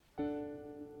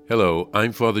Hello,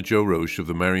 I'm Father Joe Roche of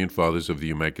the Marian Fathers of the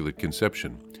Immaculate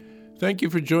Conception. Thank you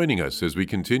for joining us as we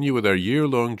continue with our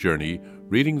year-long journey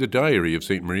reading the diary of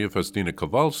St. Maria Faustina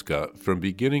Kowalska from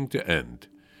beginning to end.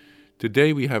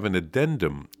 Today we have an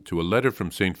addendum to a letter from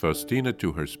St. Faustina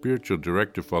to her spiritual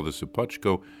director, Father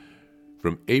Sopoćko,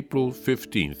 from April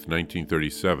 15th,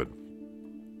 1937.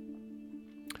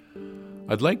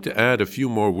 I'd like to add a few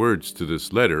more words to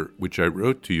this letter, which I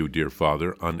wrote to you, dear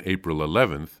Father, on April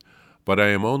 11th, but I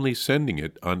am only sending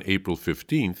it on April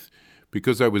 15th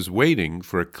because I was waiting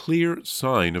for a clear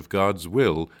sign of God's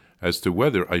will as to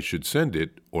whether I should send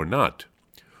it or not.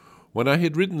 When I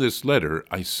had written this letter,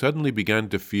 I suddenly began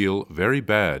to feel very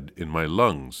bad in my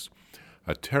lungs.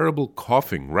 A terrible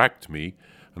coughing racked me,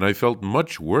 and I felt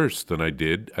much worse than I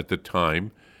did at the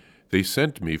time they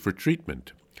sent me for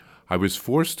treatment. I was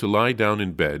forced to lie down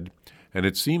in bed, and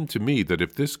it seemed to me that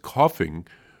if this coughing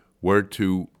were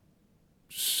to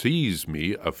seize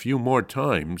me a few more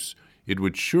times, it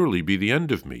would surely be the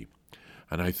end of me.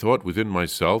 And I thought within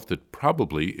myself that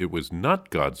probably it was not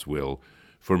God's will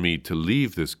for me to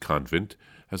leave this convent,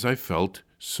 as I felt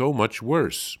so much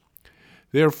worse.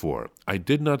 Therefore, I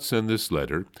did not send this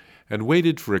letter, and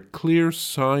waited for a clear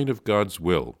sign of God's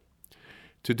will.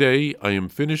 Today I am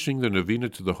finishing the novena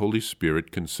to the Holy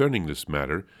Spirit concerning this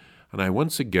matter, and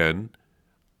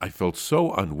I felt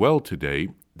so unwell today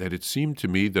that it seemed to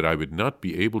me that I would not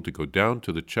be able to go down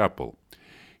to the chapel.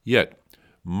 Yet,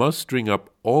 mustering up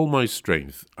all my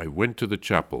strength, I went to the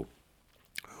chapel.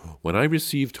 When I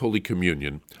received Holy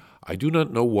Communion, I do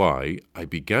not know why, I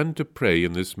began to pray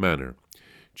in this manner: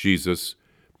 Jesus,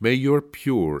 may your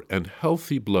pure and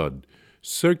healthy blood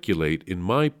circulate in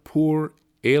my poor,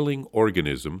 ailing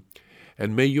organism,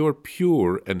 and may your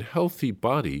pure and healthy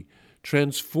body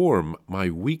transform my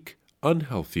weak,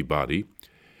 unhealthy body,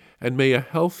 and may a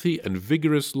healthy and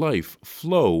vigorous life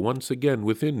flow once again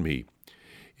within me,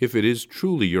 if it is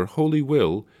truly your holy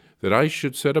will that I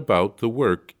should set about the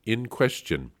work in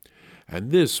question, and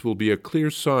this will be a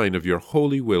clear sign of your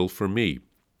holy will for me.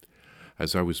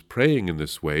 As I was praying in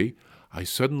this way, I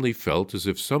suddenly felt as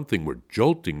if something were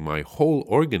jolting my whole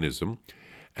organism,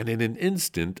 and in an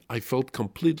instant I felt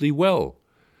completely well.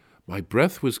 My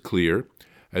breath was clear,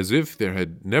 as if there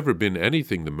had never been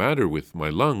anything the matter with my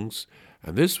lungs,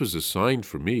 and this was a sign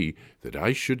for me that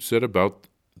I should set about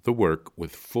the work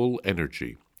with full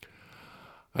energy.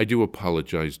 I do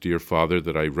apologize, dear Father,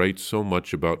 that I write so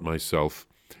much about myself,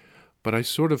 but I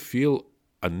sort of feel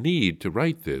a need to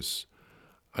write this.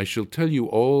 I shall tell you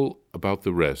all about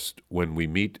the rest when we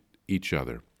meet each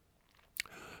other.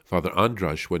 Father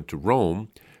Andras went to Rome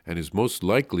and is most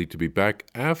likely to be back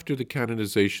after the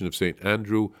canonization of St.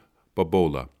 Andrew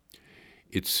Bobola.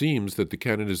 It seems that the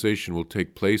canonization will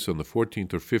take place on the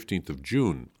 14th or 15th of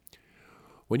June.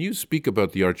 When you speak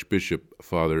about the Archbishop,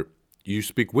 Father,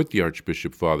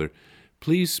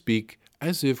 please speak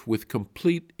as if with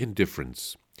complete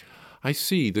indifference. I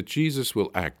see that Jesus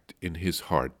will act in his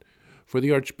heart, for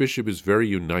the Archbishop is very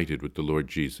united with the Lord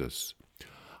Jesus.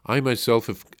 I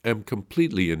myself am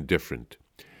completely indifferent.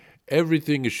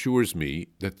 Everything assures me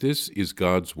that this is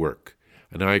God's work,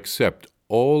 and I accept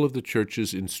all of the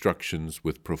Church's instructions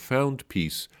with profound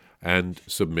peace and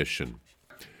submission.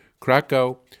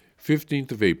 Krakow,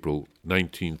 15th of April,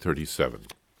 1937.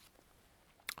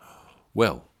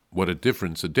 Well, what a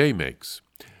difference a day makes.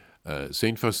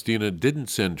 St. Faustina didn't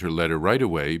send her letter right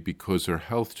away because her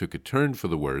health took a turn for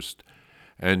the worst,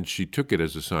 and she took it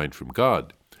as a sign from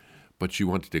God. But she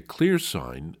wanted a clear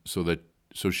sign,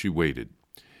 so she waited.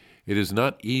 It is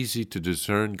not easy to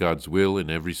discern God's will in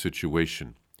every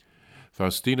situation.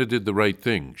 Faustina did the right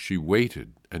thing. She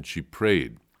waited and she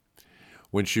prayed.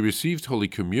 When she received Holy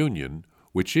Communion,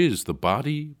 which is the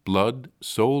body, blood,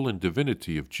 soul, and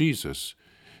divinity of Jesus,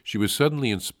 she was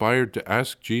suddenly inspired to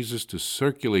ask Jesus to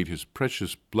circulate his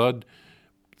precious blood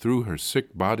through her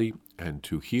sick body and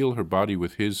to heal her body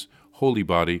with his holy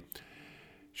body.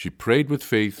 She prayed with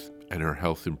faith, and her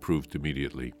health improved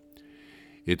immediately.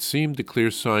 It seemed a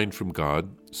clear sign from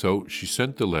God, so she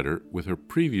sent the letter with her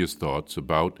previous thoughts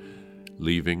about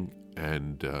leaving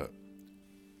and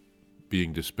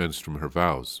being dispensed from her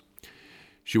vows.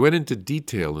 She went into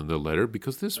detail in the letter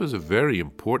because this was a very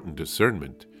important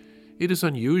discernment. It is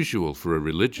unusual for a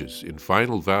religious in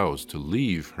final vows to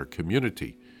leave her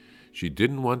community. She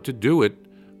didn't want to do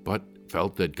it, but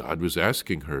felt that God was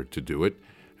asking her to do it,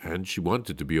 and she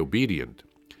wanted to be obedient.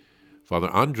 Father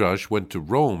Andras went to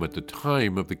Rome at the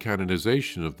time of the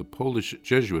canonization of the Polish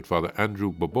Jesuit Father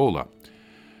Andrew Bobola,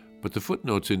 but the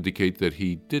footnotes indicate that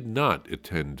he did not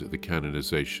attend the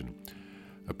canonization.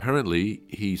 Apparently,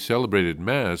 he celebrated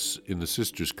Mass in the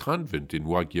sisters' convent in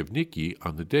Łagiewnicki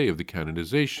on the day of the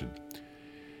canonization.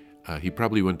 He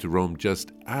probably went to Rome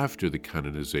just after the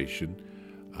canonization.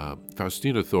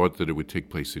 Faustina thought that it would take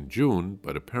place in June,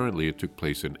 but apparently it took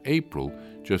place in April,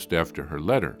 just after her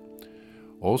letter.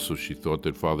 Also, she thought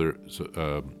that Father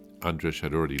Andres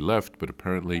had already left, but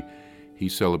apparently he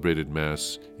celebrated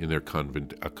Mass in their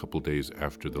convent a couple days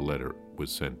after the letter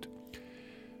was sent.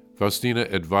 Faustina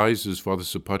advises Father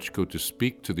Sopocko to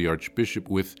speak to the Archbishop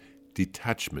with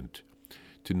detachment,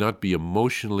 to not be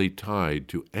emotionally tied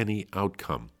to any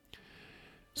outcome.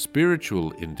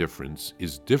 Spiritual indifference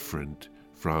is different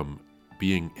from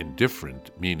being indifferent,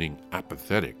 meaning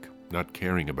apathetic, not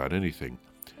caring about anything.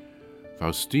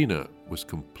 Faustina was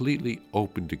completely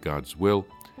open to God's will,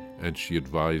 and she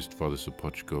advised Father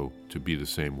Sopocko to be the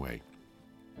same way.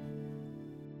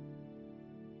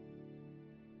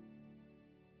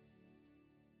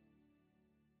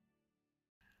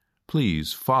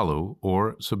 Please follow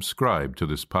or subscribe to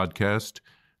this podcast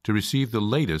to receive the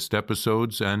latest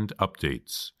episodes and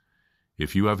updates.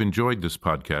 If you have enjoyed this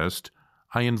podcast,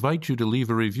 I invite you to leave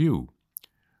a review.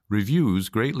 Reviews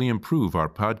greatly improve our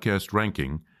podcast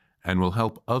ranking and will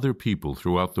help other people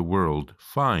throughout the world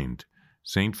find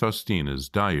St. Faustina's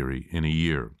Diary in a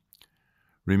Year.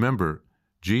 Remember,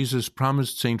 Jesus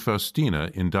promised St.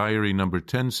 Faustina in Diary number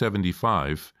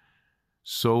 1075,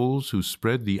 souls who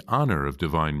spread the honor of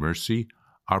divine mercy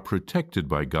are protected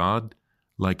by God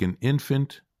like an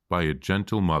infant by a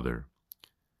gentle mother.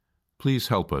 Please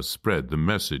help us spread the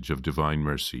message of divine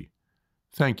mercy.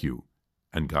 Thank you,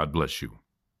 and God bless you.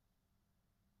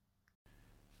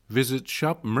 Visit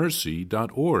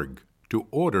shopmercy.org to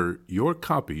order your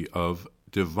copy of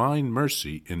Divine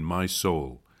Mercy in My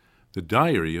Soul, the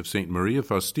Diary of St. Maria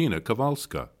Faustina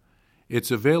Kowalska.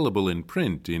 It's available in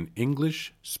print in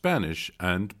English, Spanish,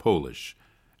 and Polish,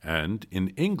 and in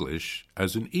English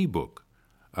as an e-book,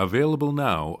 available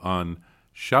now on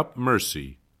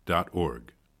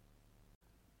shopmercy.org.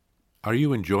 Are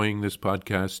you enjoying this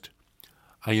podcast?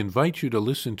 I invite you to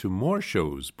listen to more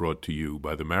shows brought to you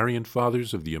by the Marian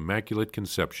Fathers of the Immaculate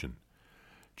Conception.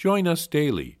 Join us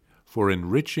daily for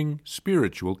enriching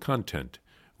spiritual content,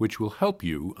 which will help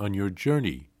you on your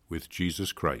journey with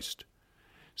Jesus Christ.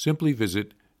 Simply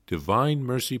visit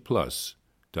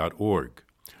DivineMercyPlus.org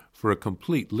for a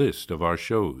complete list of our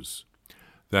shows.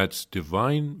 That's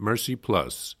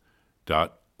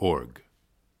DivineMercyPlus.org.